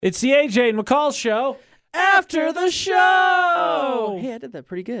It's the AJ and McCall show after the show. Hey, I did that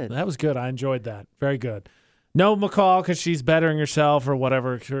pretty good. That was good. I enjoyed that. Very good. No McCall because she's bettering herself or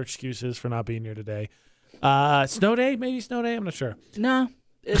whatever her excuse is for not being here today. Snow day? Maybe snow day? I'm not sure. No,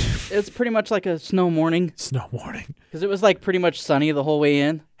 it's pretty much like a snow morning. Snow morning. Because it was like pretty much sunny the whole way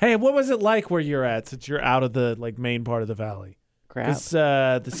in. Hey, what was it like where you're at since you're out of the main part of the valley? Crap. Because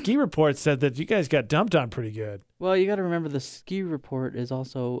the ski report said that you guys got dumped on pretty good. Well, you got to remember the ski report is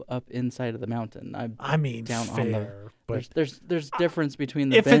also up inside of the mountain. I mean, down fair, on the. but There's difference between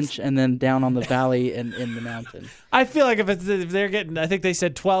the bench and then down on the valley and in the mountain. I feel like if they're getting, I think they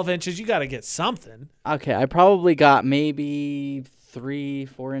said 12 inches, you got to get something. Okay, I probably got maybe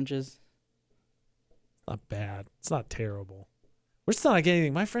 3-4 inches. Not bad. It's not terrible. We're still not getting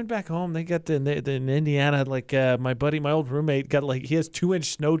anything. My friend back home, they got in Indiana, my buddy, my old roommate, got he has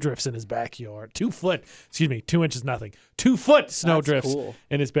 2-inch snow drifts in his backyard. 2 foot, 2 inches, nothing. 2 foot snow drifts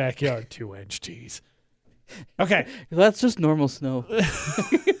in his backyard. 2-inch, jeez. Okay. That's just normal snow.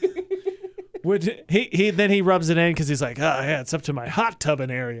 Then he rubs it in because he's like, oh yeah, it's up to my hot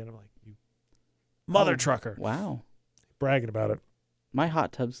tubbing area. And I'm like, you mother trucker. Wow. Bragging about it. My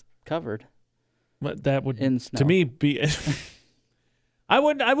hot tub's covered. But that would, in snow. To me, be... I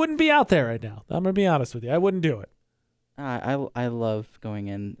wouldn't be out there right now. I'm going to be honest with you. I wouldn't do it. I love going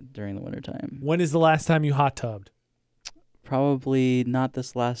in during the wintertime. When is the last time you hot tubbed? Probably not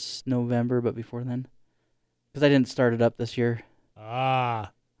this last November, but before then. Because I didn't start it up this year.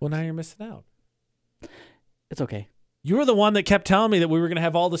 Ah. Well, now you're missing out. It's okay. You were the one that kept telling me that we were going to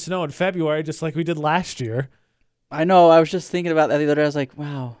have all the snow in February, just like we did last year. I know. I was just thinking about that the other day. I was like,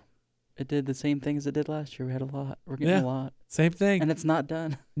 wow. It did the same thing as it did last year. We had a lot. We're getting a lot. Same thing. And it's not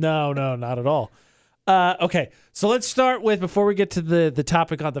done. No, not at all. Okay, so let's start with, before we get to the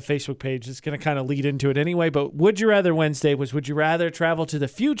topic on the Facebook page, it's going to kind of lead into it anyway, but Would You Rather Wednesday was, would you rather travel to the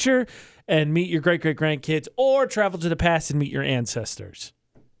future and meet your great-great-grandkids or travel to the past and meet your ancestors?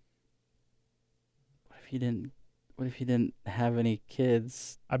 What if you didn't have any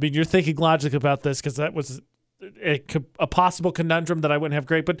kids? I mean, you're thinking logically about this because that was a possible conundrum that I wouldn't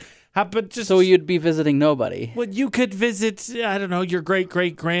have just so you'd be visiting nobody. Well, you could visit, I don't know, your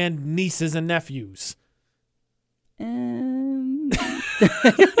great-great-grand nieces and nephews. And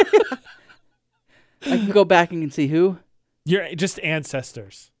I can go back and see who? You're just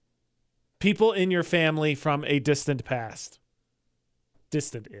ancestors. People in your family from a distant past.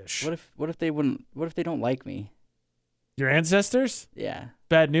 Distant-ish. What if they don't like me? Your ancestors? Yeah.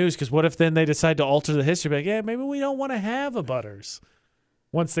 Bad news, because what if then they decide to alter the history? Like, yeah, maybe we don't want to have a Butterz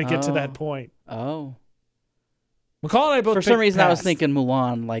once they get to that point. Oh. McCall and I both For some reason, past. I was thinking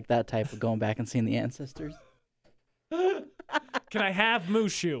Mulan, like that type of going back and seeing the ancestors. Can I have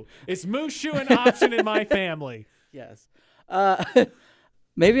Mushu? Is Mushu an option in my family? Yes.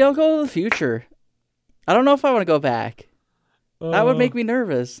 Maybe I'll go to the future. I don't know if I want to go back. That would make me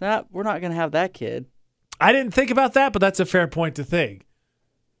nervous. We're not going to have that kid. I didn't think about that, but that's a fair point to think.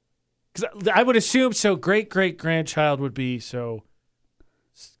 Because I would assume great-great-grandchild would be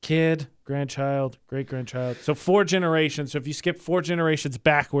kid, grandchild, great-grandchild. So 4 generations. So if you skip 4 generations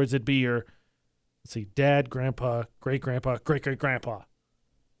backwards, it'd be your, let's see, dad, grandpa, great-grandpa, great-great-grandpa.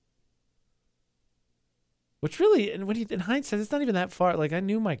 Which really, in hindsight, it's not even that far. Like, I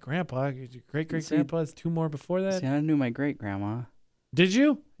knew my grandpa. Your great-great-grandpa is 2 more before that. See, I knew my great-grandma. Did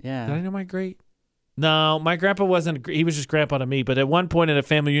you? Yeah. Did I know my great? No, my grandpa wasn't. He was just grandpa to me. But at one point in a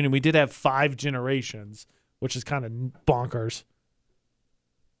family union, we did have 5 generations, which is kind of bonkers.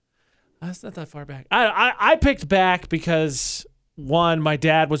 That's not that far back. I picked back because, 1, my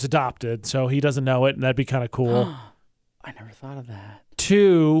dad was adopted, so he doesn't know it, and that'd be kind of cool. I never thought of that.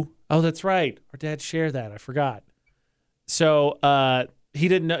 2, oh, that's right. Our dad shared that. I forgot. So he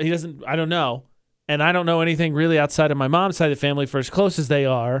didn't know. He doesn't. I don't know, and I don't know anything really outside of my mom's side of the family. For as close as they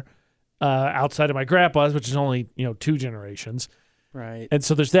are. Outside of my grandpa's, which is only 2 generations, right? And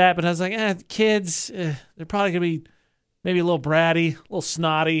so there's that. But I was like, kids, they're probably gonna be maybe a little bratty, a little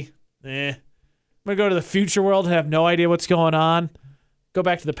snotty. I'm gonna go to the future world and have no idea what's going on. Go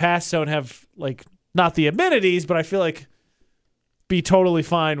back to the past so and have not the amenities, but I feel like be totally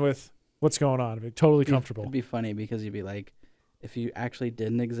fine with what's going on. Be totally comfortable. It'd be funny because you'd be like, if you actually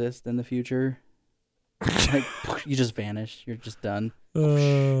didn't exist in the future, you just vanish. You're just done.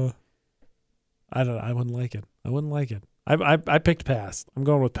 I don't know. I wouldn't like it. I picked past. I'm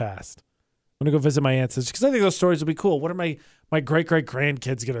going with past. I'm going to go visit my ancestors because I think those stories will be cool. What are my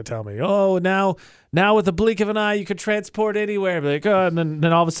great-great-grandkids going to tell me? Oh, now with the blink of an eye, you could transport anywhere. Be like, oh, and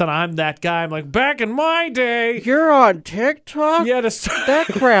then all of a sudden I'm that guy. I'm like, back in my day. You're on TikTok? Yeah, that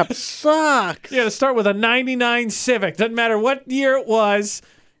crap sucks. Yeah, to start with a 99 Civic. Doesn't matter what year it was.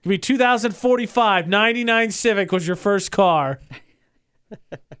 Could be 2045, 99 Civic was your first car.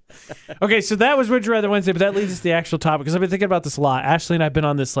 Okay, so that was Would You Rather Wednesday, but that leads us to the actual topic because I've been thinking about this a lot. Ashley and I have been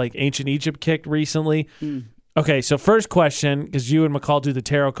on this like ancient Egypt kick recently. Okay, so first question, because you and McCall do the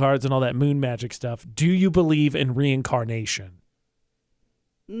tarot cards and all that moon magic stuff. Do you believe in reincarnation?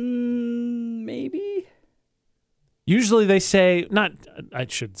 Maybe. Usually they say, I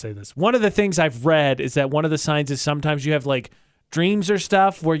shouldn't say this. One of the things I've read is that one of the signs is sometimes you have like dreams or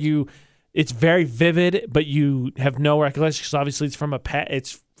stuff where it's very vivid, but you have no recollection because obviously it's from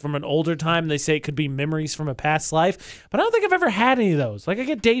an older time. And they say it could be memories from a past life, but I don't think I've ever had any of those. Like I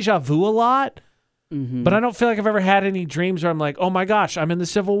get deja vu a lot, but I don't feel like I've ever had any dreams where I'm like, oh my gosh, I'm in the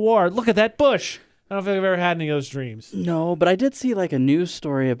Civil War. Look at that bush. I don't feel like I've ever had any of those dreams. No, but I did see like a news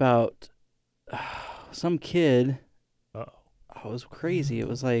story about some kid. Uh-oh. Oh, it was crazy. It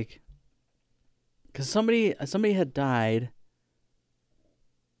was like, because somebody had died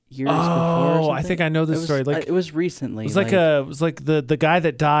years before. Oh, I think I know this story. Like it was recently. It was like the guy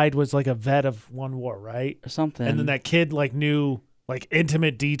that died was like a vet of one war, right? Or something. And then that kid like knew like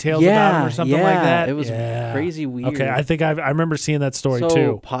intimate details about him or something like that. It was crazy weird. Okay, I think I remember seeing that story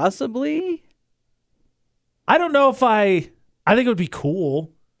too. Possibly. I don't know if I think it would be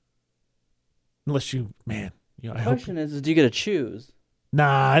cool. Unless the question is, do you get to choose?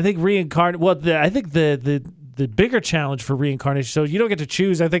 Nah, I think reincarnate. Well, I think the bigger challenge for reincarnation. So you don't get to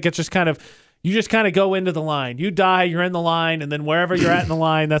choose. I think it's just kind of go into the line. You die, you're in the line, and then wherever you're at in the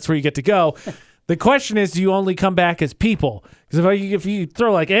line, that's where you get to go. The question is, do you only come back as people? Because if you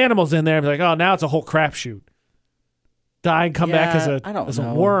throw like animals in there, and be like, oh, now it's a whole crapshoot. Die and come back as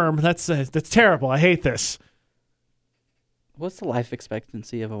a worm. That's terrible. I hate this. What's the life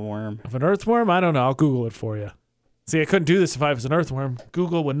expectancy of a worm? Of an earthworm? I don't know. I'll Google it for you. See, I couldn't do this if I was an earthworm.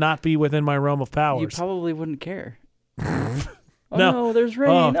 Google would not be within my realm of powers. You probably wouldn't care. No, there's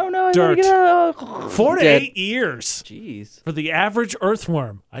rain. Oh no, I dirt. gotta get out. 4 to 8 years. Jeez. For the average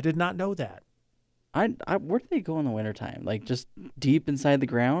earthworm. I did not know that. Where do they go in the wintertime? Like just deep inside the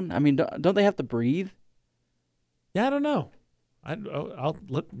ground? I mean, don't they have to breathe? Yeah, I don't know. I'll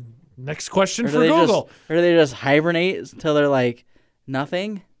let next question for Google. Or do they just hibernate until they're like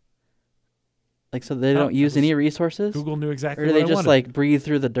nothing? Like so they don't use any resources? Google knew exactly what I wanted. Or do they just like breathe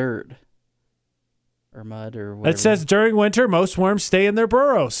through the dirt? Or mud or whatever. It says during winter, most worms stay in their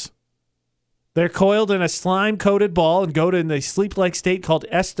burrows. They're coiled in a slime-coated ball and go in a sleep-like state called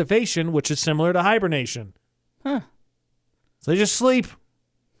estivation, which is similar to hibernation. Huh. So they just sleep.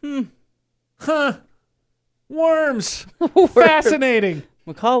 Huh. Worms. Fascinating.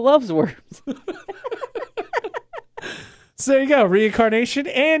 McCall loves worms. So there you go. Reincarnation,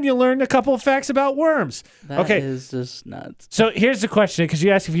 and you learned a couple of facts about worms. That is just nuts. So here's the question, because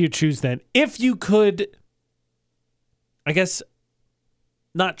you asked if you choose then. If you could, I guess,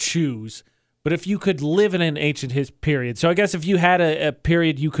 not choose, but if you could live in an ancient period. So I guess if you had a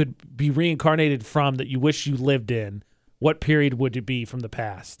period you could be reincarnated from that you wish you lived in, what period would it be from the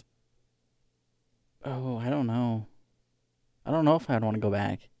past? Oh, I don't know. I don't know if I'd want to go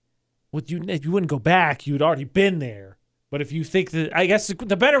back. Well, you wouldn't go back. You'd already been there. But if you think that, I guess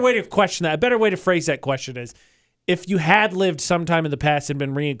the better way to question that, a better way to phrase that question is, if you had lived sometime in the past and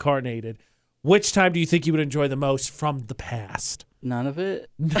been reincarnated, which time do you think you would enjoy the most from the past? None of it.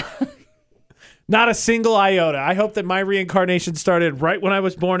 Not a single iota. I hope that my reincarnation started right when I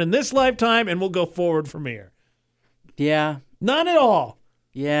was born in this lifetime and we'll go forward from here. Yeah. None at all.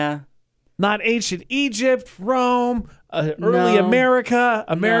 Yeah. Not ancient Egypt, Rome, early America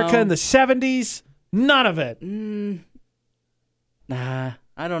in the 70s. None of it. Nah,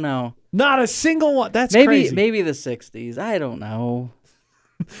 I don't know. Not a single one. That's crazy. Maybe the 60s. I don't know.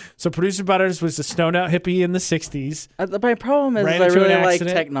 So Producer Butterz was a stoned out hippie in the 60s. My problem is I really like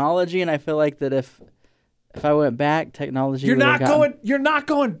technology, and I feel like that if I went back, technology. You're not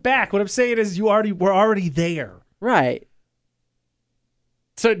going back. What I'm saying is we're already there. Right.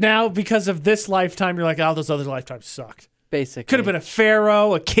 So now because of this lifetime, you're like, oh, those other lifetimes sucked. Basically. Could have been a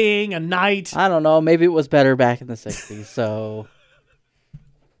pharaoh, a king, a knight. I don't know. Maybe it was better back in the 60s, so.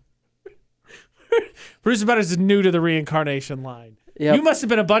 Producer Butterz is new to the reincarnation line. Yep. You must have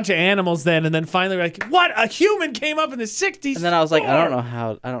been a bunch of animals then, and then finally like, what? A human came up in the 60s? And then I was like, I don't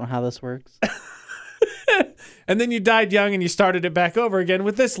know how this works. And then you died young and you started it back over again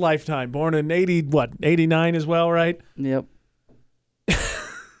with this lifetime. Born in 89 as well, right? Yep.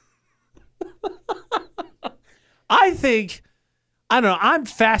 I don't know. I'm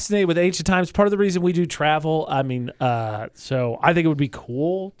fascinated with ancient times. Part of the reason we do travel, so I think it would be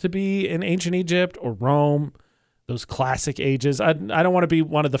cool to be in ancient Egypt or Rome, those classic ages. I don't want to be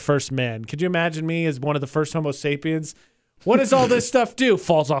one of the first men. Could you imagine me as one of the first Homo sapiens What does all this stuff do?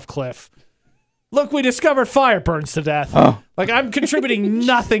 Falls off cliff. Look, we discovered fire, burns to death. Oh. Like, I'm contributing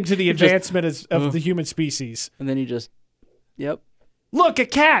nothing to the advancement of the human species. And then you just, yep. Look, a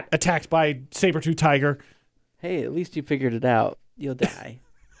cat attacked by a saber-tooth tiger. Hey, at least you figured it out. You'll die.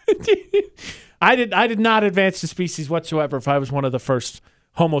 I did not advance the species whatsoever if I was one of the first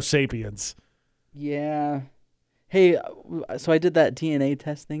Homo sapiens. Yeah. Hey, so I did that DNA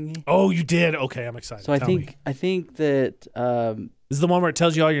test thingy. Oh, you did? Okay, I'm excited. So I think that this is the one where it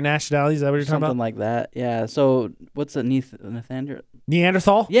tells you all your nationalities. Is that what you're talking about? something like that. Yeah. So what's a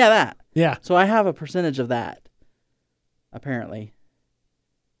Neanderthal? Yeah, that. Yeah. So I have a percentage of that. Apparently.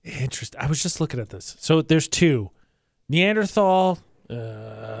 Interesting. I was just looking at this. So there's two. Neanderthal,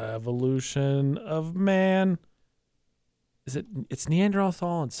 evolution of man. It's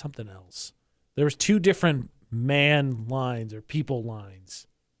Neanderthal and something else. There was two different man lines or people lines.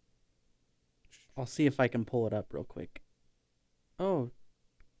 I'll see if I can pull it up real quick. Oh,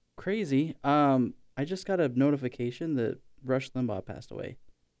 crazy. I just got a notification that Rush Limbaugh passed away.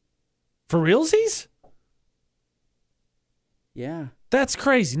 For realsies? Yeah. That's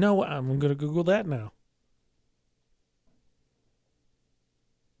crazy. No, I'm going to Google that now.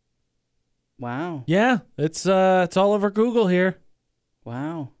 Wow. Yeah, it's all over Google here.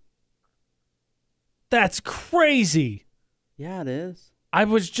 Wow. That's crazy. Yeah, it is. I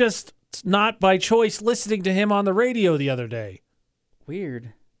was just not by choice listening to him on the radio the other day.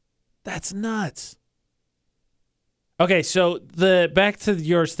 Weird. That's nuts. Okay, so back to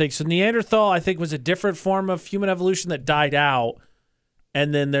yours thing. So Neanderthal, I think, was a different form of human evolution that died out.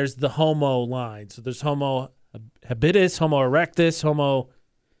 And then there's the Homo line. So there's Homo habitus, Homo erectus, Homo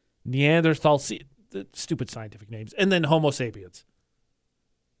Neanderthal, the stupid scientific names, and then Homo sapiens.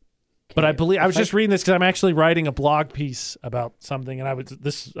 Okay, but I was just reading this because I'm actually writing a blog piece about something, and I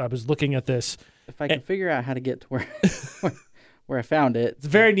was looking at this. If I can figure out how to get to where I found it. It's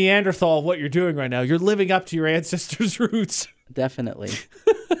very Neanderthal of what you're doing right now. You're living up to your ancestors' roots. Definitely.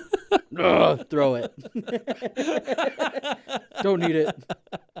 Ugh, throw it. Don't need it.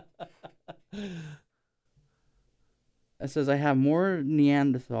 It says I have more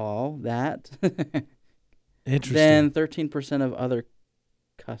Neanderthal Interesting. than 13% of other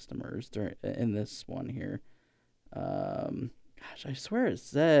customers in this one here. Gosh, I swear it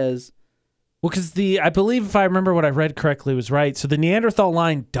says. Well, because I believe if I remember what I read correctly was right. So the Neanderthal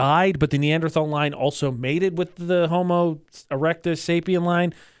line died, but the Neanderthal line also mated with the Homo erectus sapien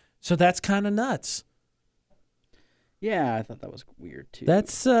line. So that's kind of nuts. Yeah, I thought that was weird too.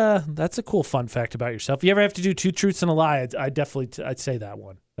 That's a cool fun fact about yourself. If you ever have to do two truths and a lie, I'd say that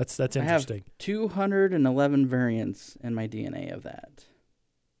one. That's interesting. I have 211 variants in my DNA of that.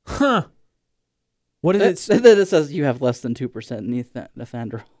 Huh. What is it? Then it says you have less than 2%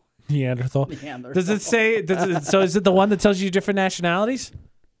 Neanderthal. Does it say? So is it the one that tells you different nationalities?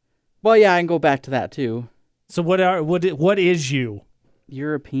 Well, yeah, I can go back to that too. So what is you?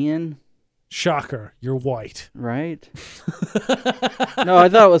 European. Shocker, you're white. Right? No, I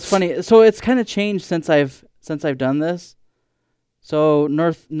thought it was funny. So it's kind of changed since I've done this. So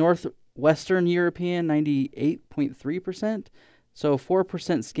northwestern European 98.3%. So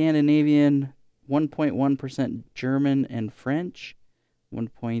 4% Scandinavian, 1.1% German and French,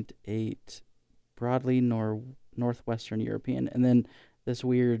 1.8 broadly northwestern European, and then this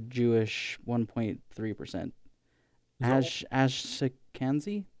weird Jewish 1.3%.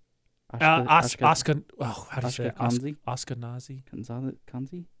 Ashkenazi? How do you say it? Ashkenazi?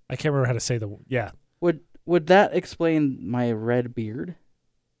 Kanzi? I can't remember how to say yeah. Would that explain my red beard?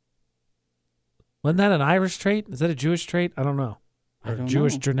 Wasn't that an Irish trait? Is that a Jewish trait? I don't know. Or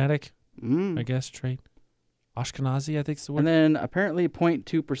Jewish genetic, I guess, trait. Ashkenazi, I think is the word. And then apparently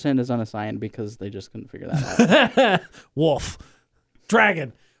 0.2% is unassigned because they just couldn't figure that out. Wolf.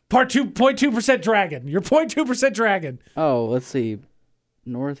 Dragon. 0.2% dragon. You're 0.2% dragon. Oh, let's see.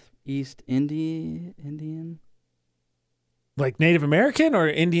 Northeast Indian? Like Native American or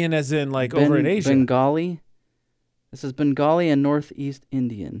Indian as in like over in Asia? Bengali. This is Bengali and Northeast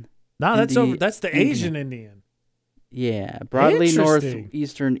Indian. No, that's the Asian Indian. Yeah, broadly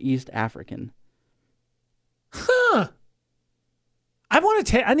northeastern East African. Huh.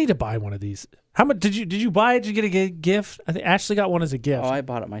 I need to buy one of these. How much did you buy it? Did you get a gift? I think Ashley got one as a gift. Oh, I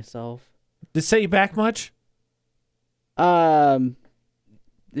bought it myself. Did it set you back much? It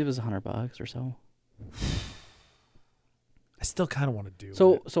was $100 or so. I still kind of want to do it.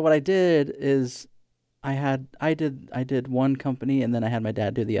 So what I did is I did one company and then I had my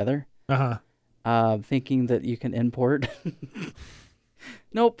dad do the other. Thinking that you can import.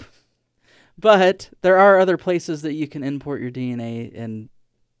 Nope. But there are other places that you can import your DNA, and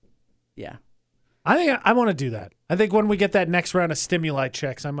yeah. I think I want to do that. I think when we get that next round of stimuli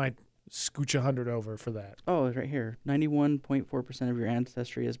checks, I might scooch 100 over for that. Oh, it's right here. 91.4% of your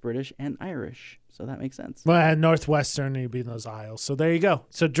ancestry is British and Irish. So that makes sense. Well, Northwestern, you'd be in those aisles. So there you go.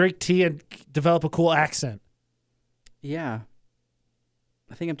 So drink tea and develop a cool accent. Yeah.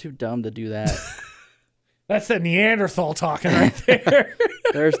 I think I'm too dumb to do that. That's the Neanderthal talking right there.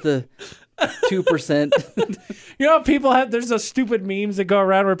 There's the 2%. You know, people have, there's those stupid memes that go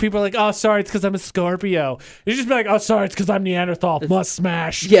around where people are like, oh, sorry, it's because I'm a Scorpio. You just be like, oh, sorry, it's because I'm Neanderthal. Must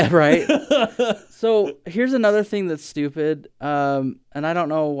smash. Yeah, right. So here's another thing that's stupid. And I don't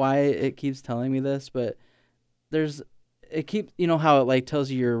know why it keeps telling me this, but you know how it like tells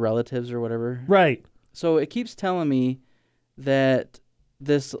you your relatives or whatever? Right. So it keeps telling me that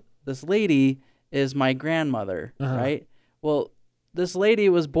this lady is my grandmother, right? Well, this lady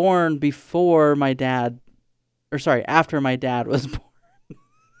was born after my dad was born.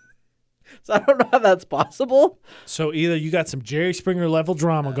 So I don't know how that's possible. So either you got some Jerry Springer level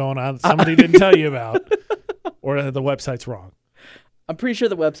drama going on that somebody didn't tell you about, or the website's wrong. I'm pretty sure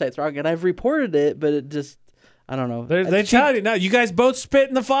the website's wrong, and I've reported it, but it just, I don't know. They're telling you now. You guys both spit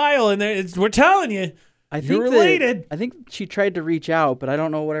in the file, and we're telling you. You're related. I think she tried to reach out, but I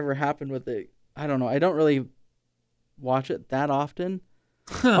don't know whatever happened with it. I don't know. I don't really watch it that often.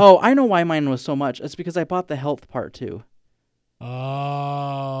 Huh. Oh, I know why mine was so much. It's because I bought the health part too.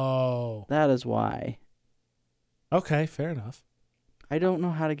 Oh. That is why. Okay, fair enough. I don't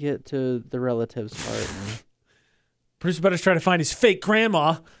know how to get to the relatives part. Producer Butterz trying to find his fake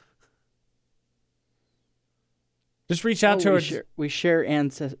grandma. Just reach out to her. We shared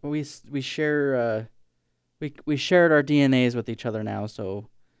our DNAs with each other now, so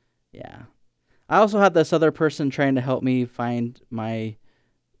yeah. I also had this other person trying to help me find my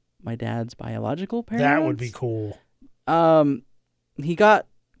dad's biological parents. That would be cool. He got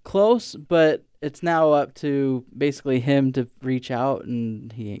close, but it's now up to basically him to reach out,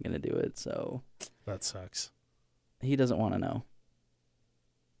 and he ain't gonna do it. So that sucks. He doesn't want to know.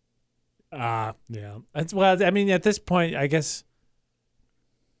 Yeah. Well, I mean, at this point, I guess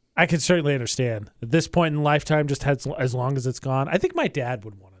I can certainly understand. At this point in lifetime, just as long as it's gone, I think my dad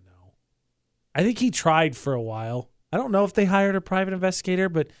would want to know. I think he tried for a while. I don't know if they hired a private investigator,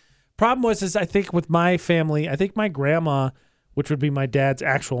 but problem was I think with my family, I think my grandma, which would be my dad's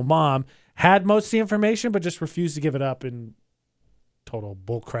actual mom, had most of the information, but just refused to give it up in total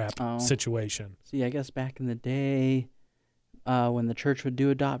bullcrap situation. See, I guess back in the day, when the church would do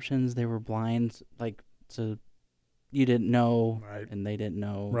adoptions, they were blind, like, so you didn't know, right, and they didn't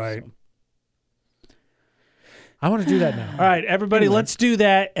know. Right. So. I want to do that now. All right, everybody, let's do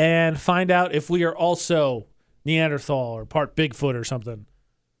that and find out if we are also Neanderthal or part Bigfoot or something.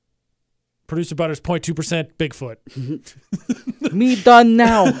 Producer Butterz, 0.2% Bigfoot. Me done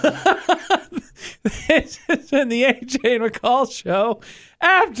now. This has been the AJ and McCall Show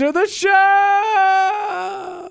after the show.